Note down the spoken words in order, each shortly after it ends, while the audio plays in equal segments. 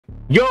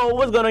Yo,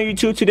 what's going on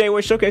YouTube? Today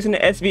we're showcasing the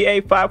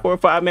SVA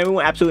 545. Man, we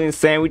went absolutely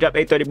insane. We dropped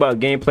a $30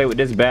 gameplay with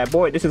this bad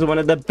boy. This is one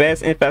of the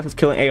best and fastest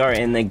killing AR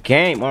in the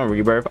game on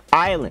Rebirth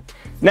Island.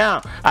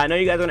 Now, I know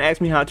you guys are gonna ask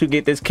me how to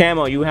get this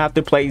camo. You have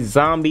to play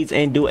zombies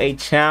and do a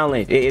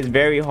challenge. It is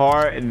very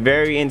hard,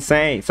 very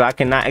insane, so I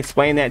cannot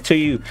explain that to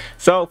you.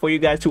 So for you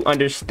guys to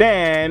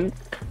understand,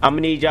 I'm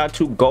gonna need y'all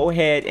to go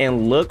ahead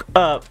and look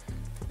up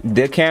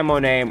the camo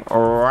name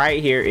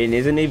right here. It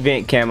is an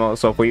event camo,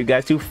 so for you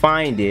guys to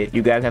find it,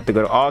 you guys have to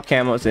go to all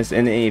camos that's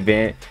in the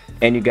event,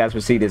 and you guys will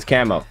see this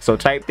camo. So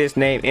type this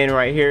name in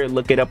right here,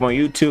 look it up on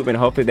YouTube, and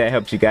hopefully that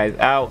helps you guys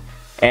out.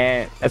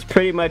 And that's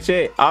pretty much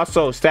it.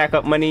 Also, stack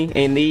up money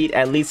and need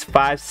at least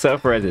 5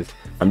 self-reses.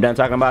 I'm done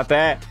talking about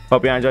that.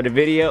 Hope y'all enjoyed the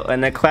video,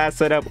 and the class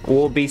setup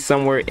will be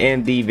somewhere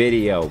in the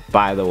video,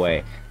 by the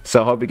way.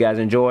 So hope you guys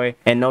enjoy,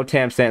 and no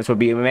timestamps will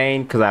be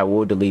remain because I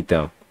will delete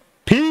them.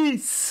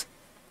 Peace.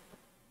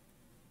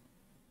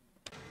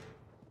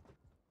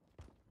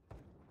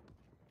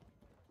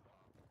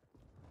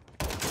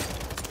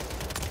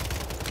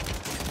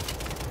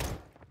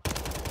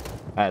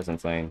 That's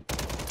insane.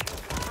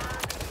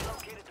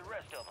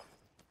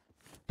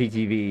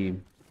 TTV.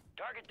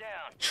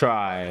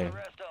 Try.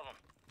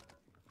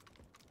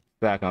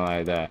 Back on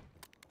like that.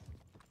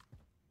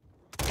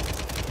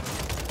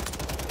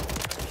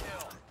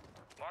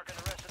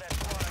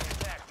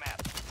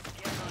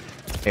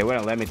 It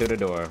wouldn't let me through the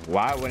door.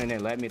 Why wouldn't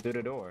it let me through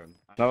the door?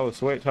 No,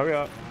 switch. Hurry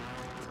up.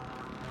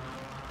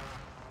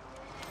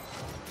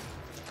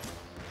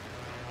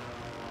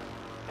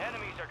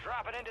 Enemies are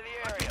dropping into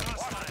the area.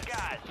 Watch the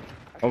skies.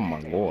 Oh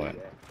my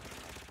lord.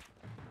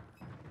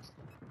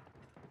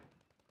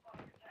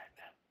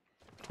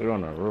 They're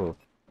on the roof.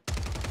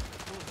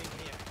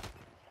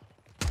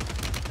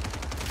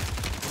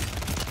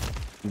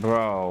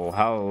 Bro,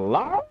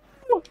 hello?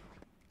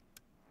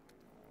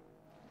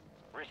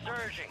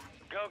 Resurging.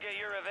 Go get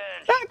your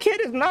revenge. That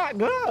kid is not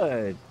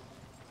good.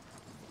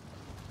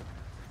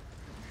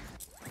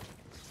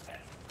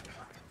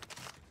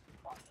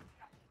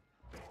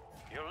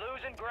 You're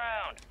losing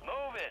ground.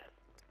 Move it.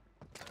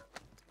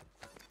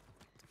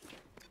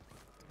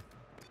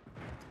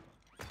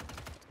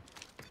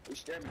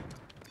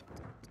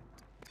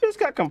 Just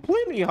got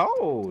completely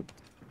hold.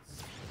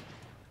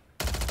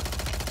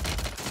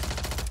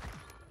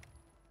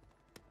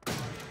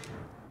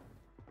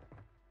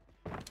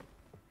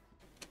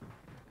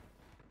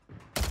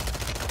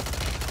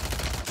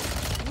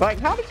 Like,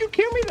 how did you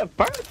kill me the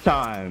first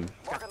time?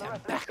 Marking the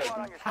rest of the squad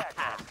on your attack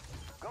map.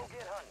 Go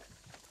get hunting.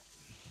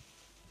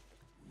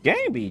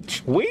 Game be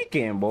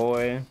tweaking,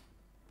 boy.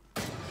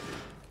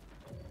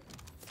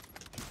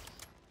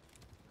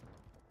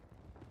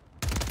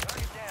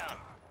 Target down.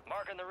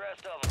 Marking the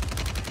rest of them.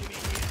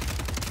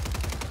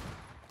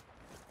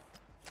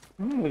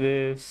 Look at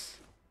this.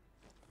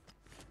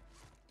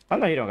 I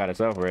know he don't got a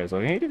self-res, so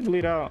can he just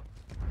bleed out?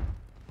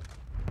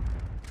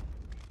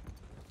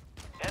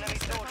 Enemy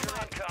soldier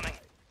incoming.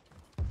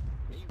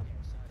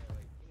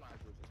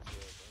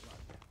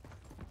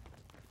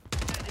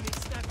 Enemy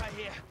sniper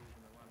here.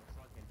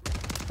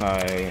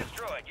 Like,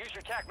 Destroyed. Use your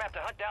attack map to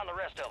hunt down the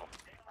rest of them.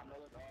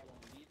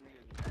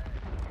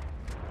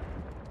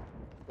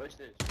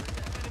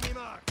 Enemy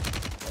mark.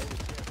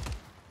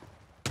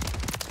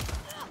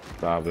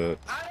 stop it.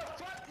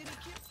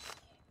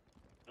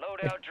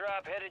 Loadout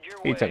drop headed your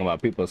way. He talking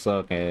about people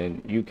suck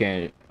and you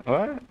can't.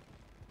 What?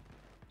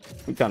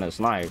 We trying to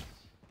snipe.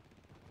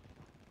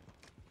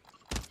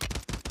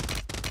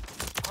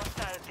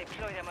 Hostiles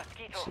deployed a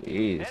mosquito.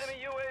 Jeez.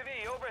 Enemy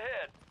UAV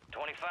overhead.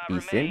 25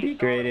 He's remain.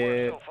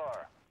 integrated. So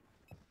far.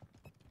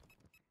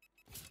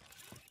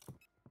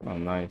 Oh,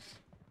 nice.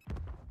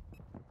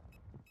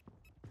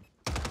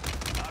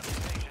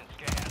 Occupation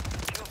scan.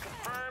 Kill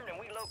confirmed, and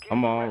we locate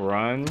Come the on, rest.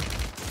 run.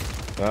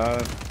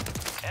 God.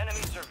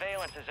 Enemy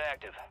surveillance is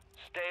active.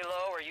 Stay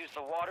low or use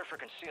the water for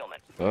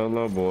concealment.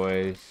 Solo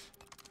boys.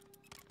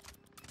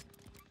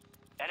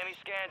 Enemy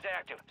scans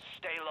active.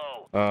 Stay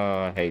low.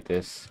 I hate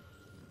this.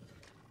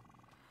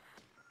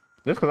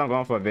 Just because I'm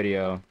going for a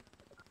video.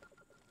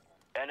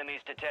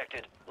 Enemies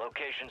detected.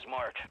 Locations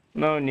marked.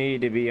 No need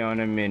to be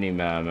on a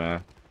mini-map,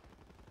 man.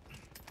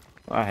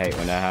 I hate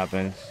when that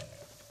happens.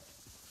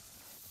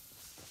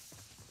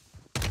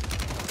 Kill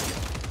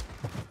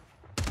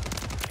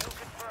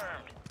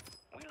confirmed.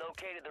 We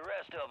located the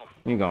rest of them.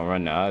 You gonna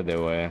run the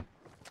other way.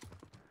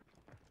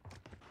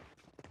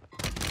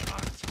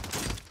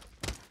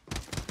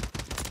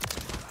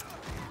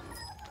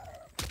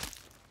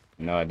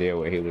 No idea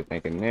what he was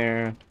thinking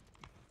there.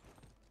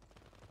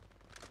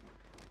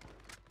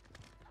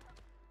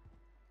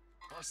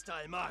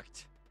 Hostile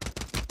marked.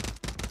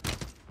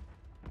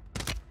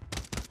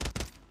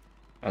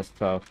 That's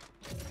tough.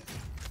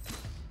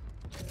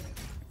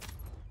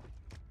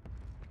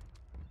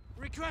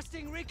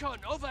 Requesting recon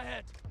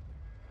overhead.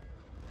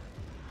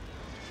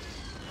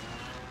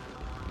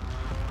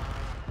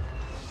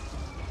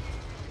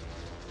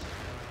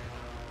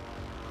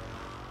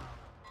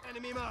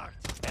 Enemy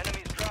marked.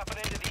 Enemies dropping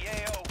into the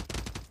AO.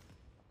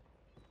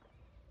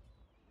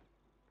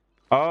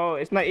 Oh,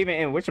 it's not even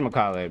in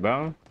whatchamacallit,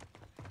 bro.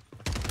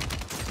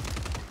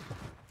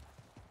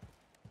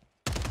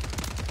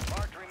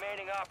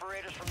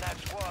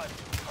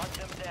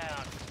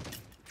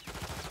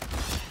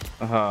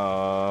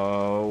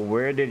 Oh,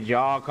 where did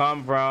y'all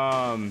come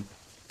from?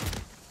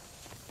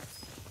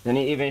 Didn't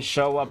he even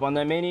show up on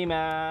the mini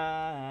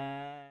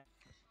map?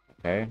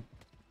 Okay.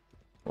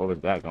 What was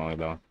that going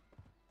though?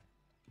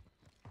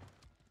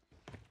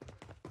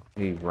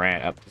 He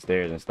ran up the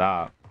stairs and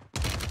stopped.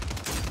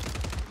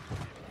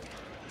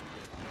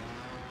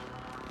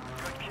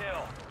 Good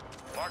kill.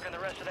 Marking the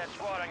rest of that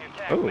squad on your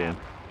tac Ooh. map.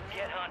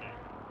 Get hunting.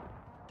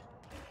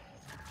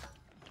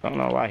 I don't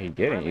know why he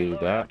didn't use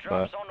that, but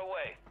Drops on the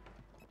way.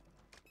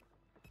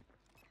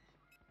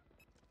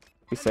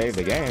 he saved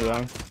the game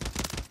though.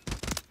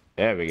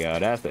 There we go.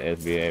 That's the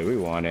SVA we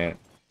wanted.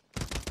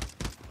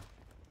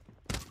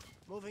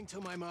 Moving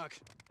to my mark.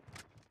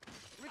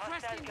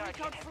 Requesting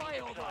recon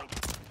flyover.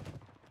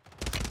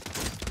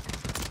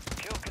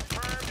 Kill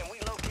confirmed, and we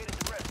located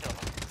the rest of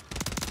them.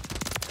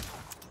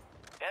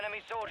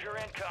 Enemy soldier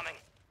incoming.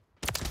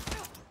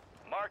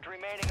 Marked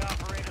remaining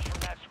operators from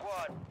that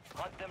squad.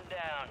 Hunt them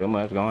down. Too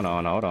much going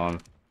on. Hold on.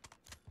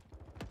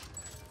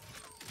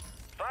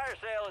 Fire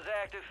sale is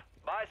active.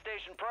 Buy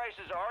station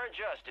prices are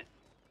adjusted.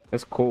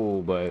 It's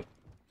cool, but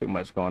too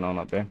much going on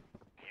up there.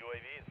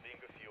 UAV is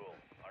being fuel.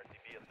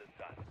 RTB at this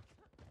time.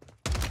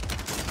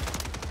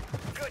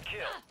 Good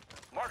kill.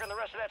 Marking the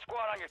rest of that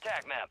squad on your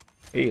tac map.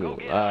 He Go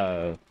get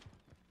live.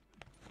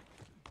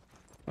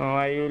 Oh,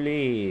 why you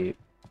leave?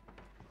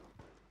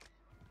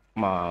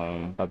 Come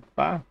on,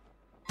 papa.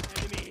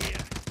 Enemy here.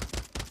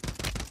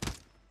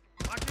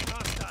 Marking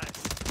hostiles.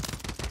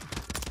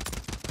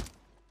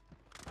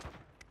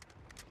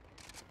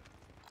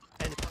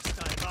 And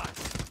hostile marked.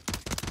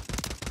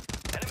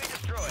 Enemy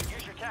destroyed.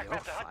 Use your tac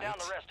map to hunt down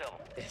the rest of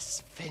them.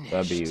 Is finished.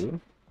 W.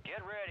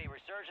 Get ready.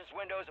 Resurgence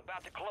window is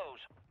about to close.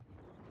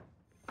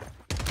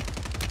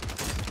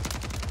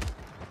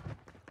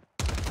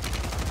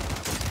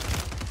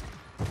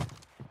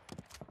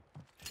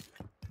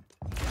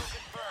 Kill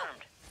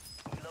confirmed.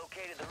 We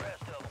located the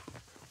rest of them.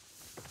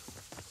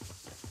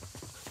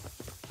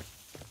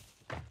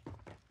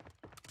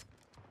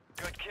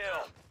 Good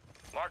kill.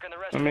 Marking the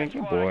rest of that good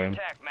squad on your boy.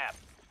 tac map.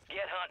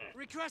 Get hunting.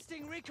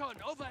 Requesting recon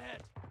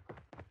overhead.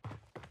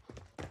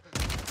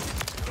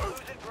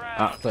 Losing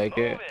ground. I'll take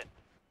Move it.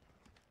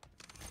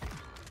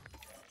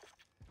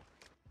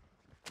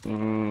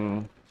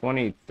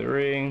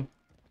 23.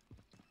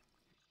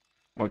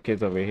 More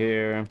kids over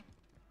here.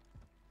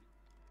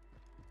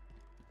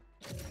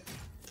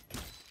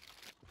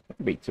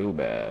 That'd be too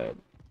bad.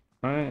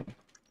 Alright.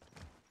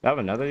 I have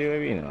another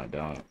UAV? No, I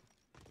don't.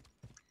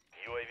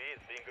 UAV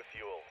is being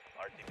fuel.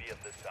 RTB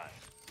at this time.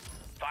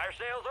 Fire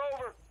sale's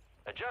over.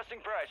 Adjusting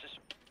prices.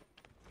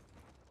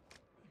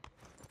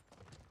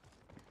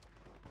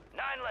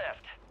 9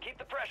 left. Keep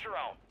the pressure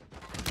on.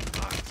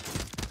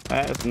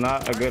 That's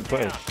not a good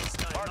push.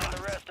 Marking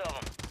the rest of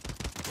them.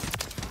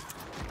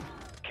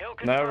 Kill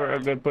Never a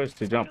confirmed. good push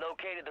to jump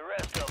Located the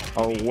rest of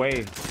them.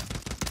 away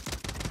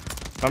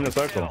from the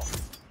circle.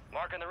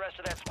 Marking the rest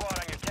of that squad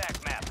on your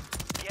tac map.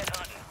 Get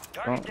hunting.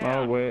 Target Don't know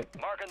down.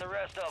 what Marking the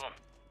rest of them.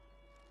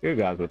 you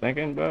guys were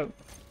thinking, but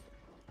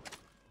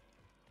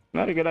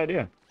not a good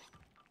idea.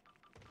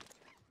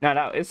 Now,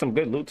 that is some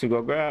good loot to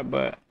go grab,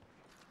 but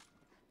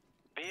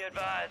Be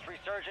advised,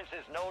 resurgence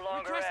is no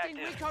longer Requesting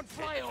active. recon This is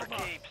for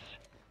flyover. keeps.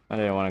 I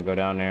didn't want to go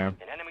down there. An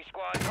enemy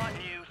squad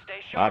hunting you.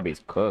 Stay sharp.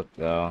 Lobby's cooked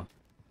though.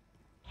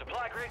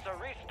 Supply crates are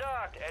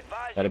restocked.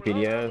 Advise Got a you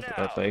load up PDS?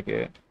 now. I'll take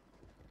it.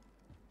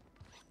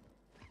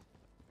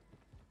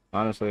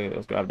 Honestly,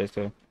 let's grab this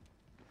too.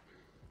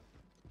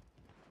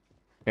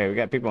 Okay, we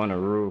got people on the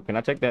roof. Can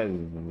I check that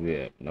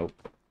zip? Nope.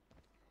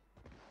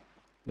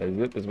 The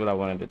zip is what I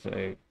wanted to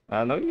take.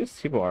 I know these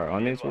people are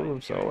on this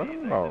roof, so what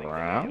am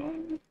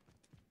around?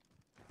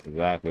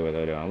 Exactly what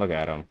they're doing. Look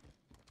at him.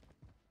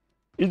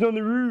 He's on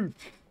the roof.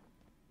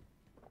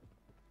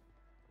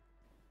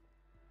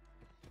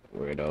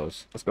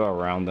 Weirdos. Let's go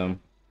around them.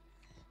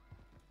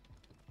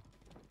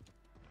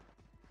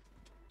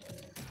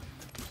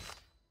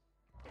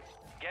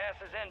 Gas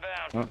is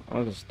inbound. Oh,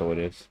 I'll just store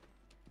this.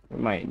 We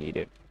might need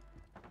it.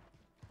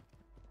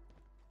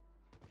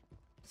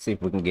 See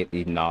if we can get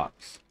these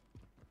knocks.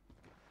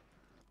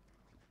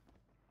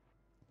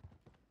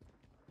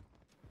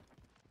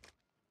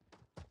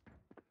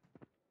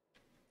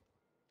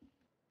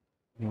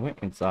 He went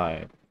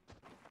inside.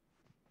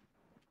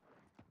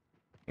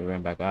 He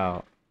ran back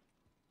out.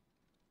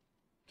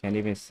 Can't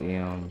even see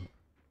him.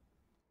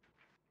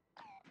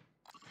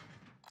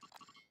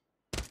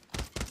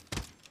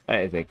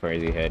 That is a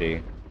crazy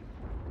heady.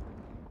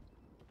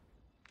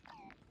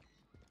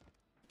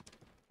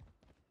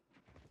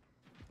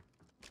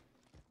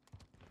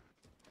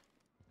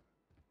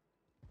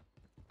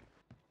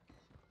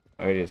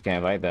 I just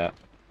can't fight that.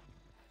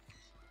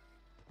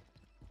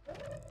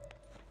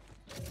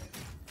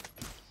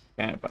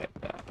 Can't fight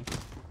that.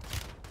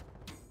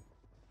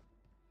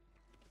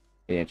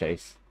 He didn't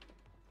chase.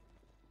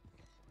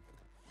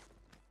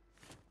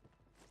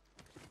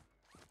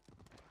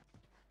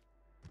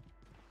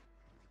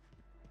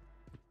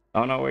 I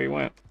don't know where he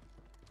went.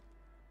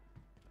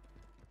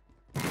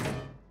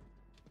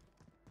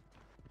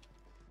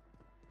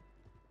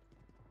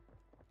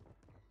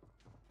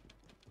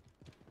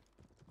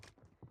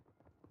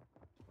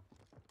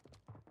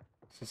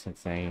 This is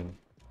insane.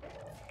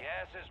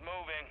 Gas is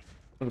moving.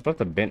 We're supposed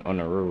to bend on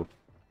the roof.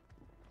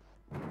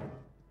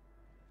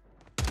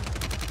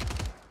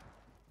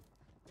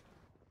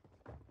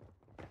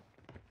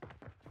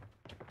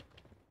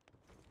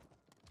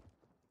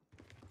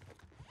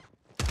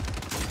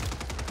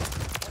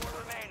 Four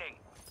remaining.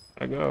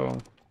 I go.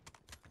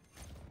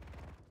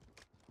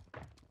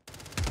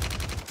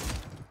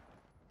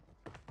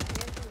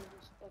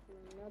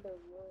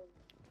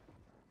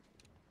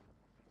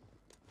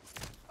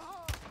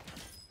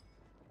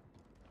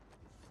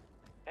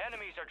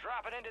 Enemies are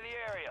dropping into the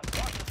area.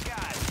 Watch the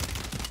skies.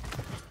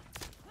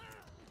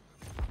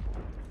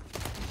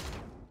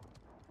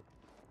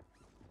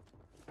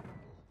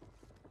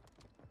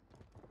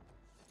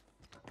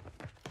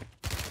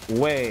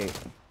 Wait.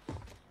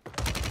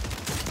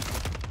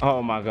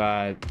 Oh my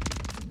god.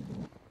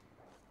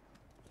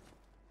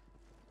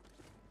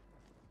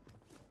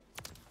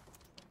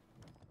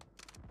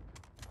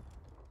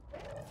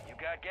 You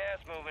got gas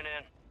moving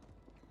in.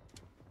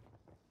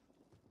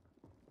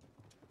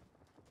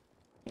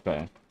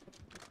 Okay.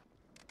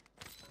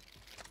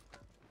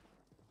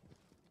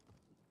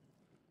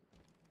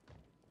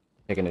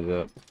 Picking it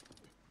up.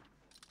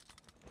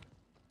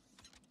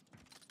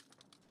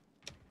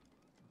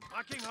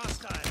 Marking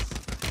hostiles.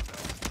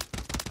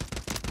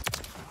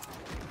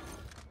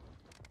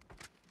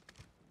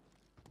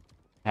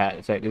 Had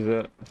to check this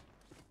up.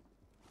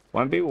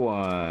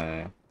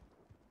 1v1.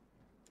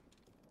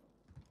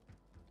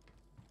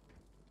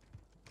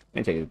 Let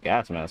me take his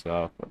gas mask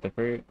off. What the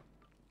frick?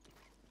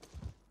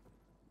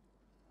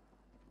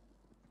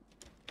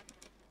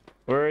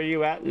 Where are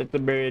you at, little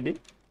birdie?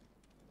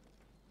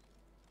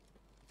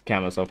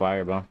 Camera so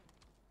fire, bro.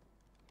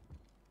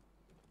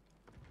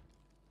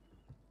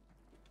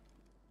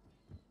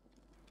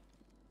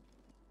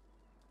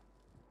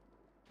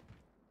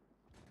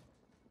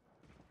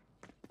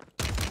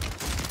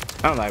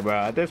 I'm like, bro,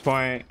 at this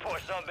point, Poor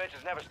some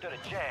bitches never stood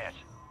a chance.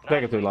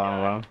 taking too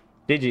long,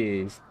 bro.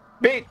 GG's.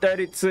 Beat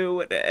 32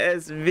 with the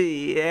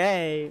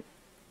SVA.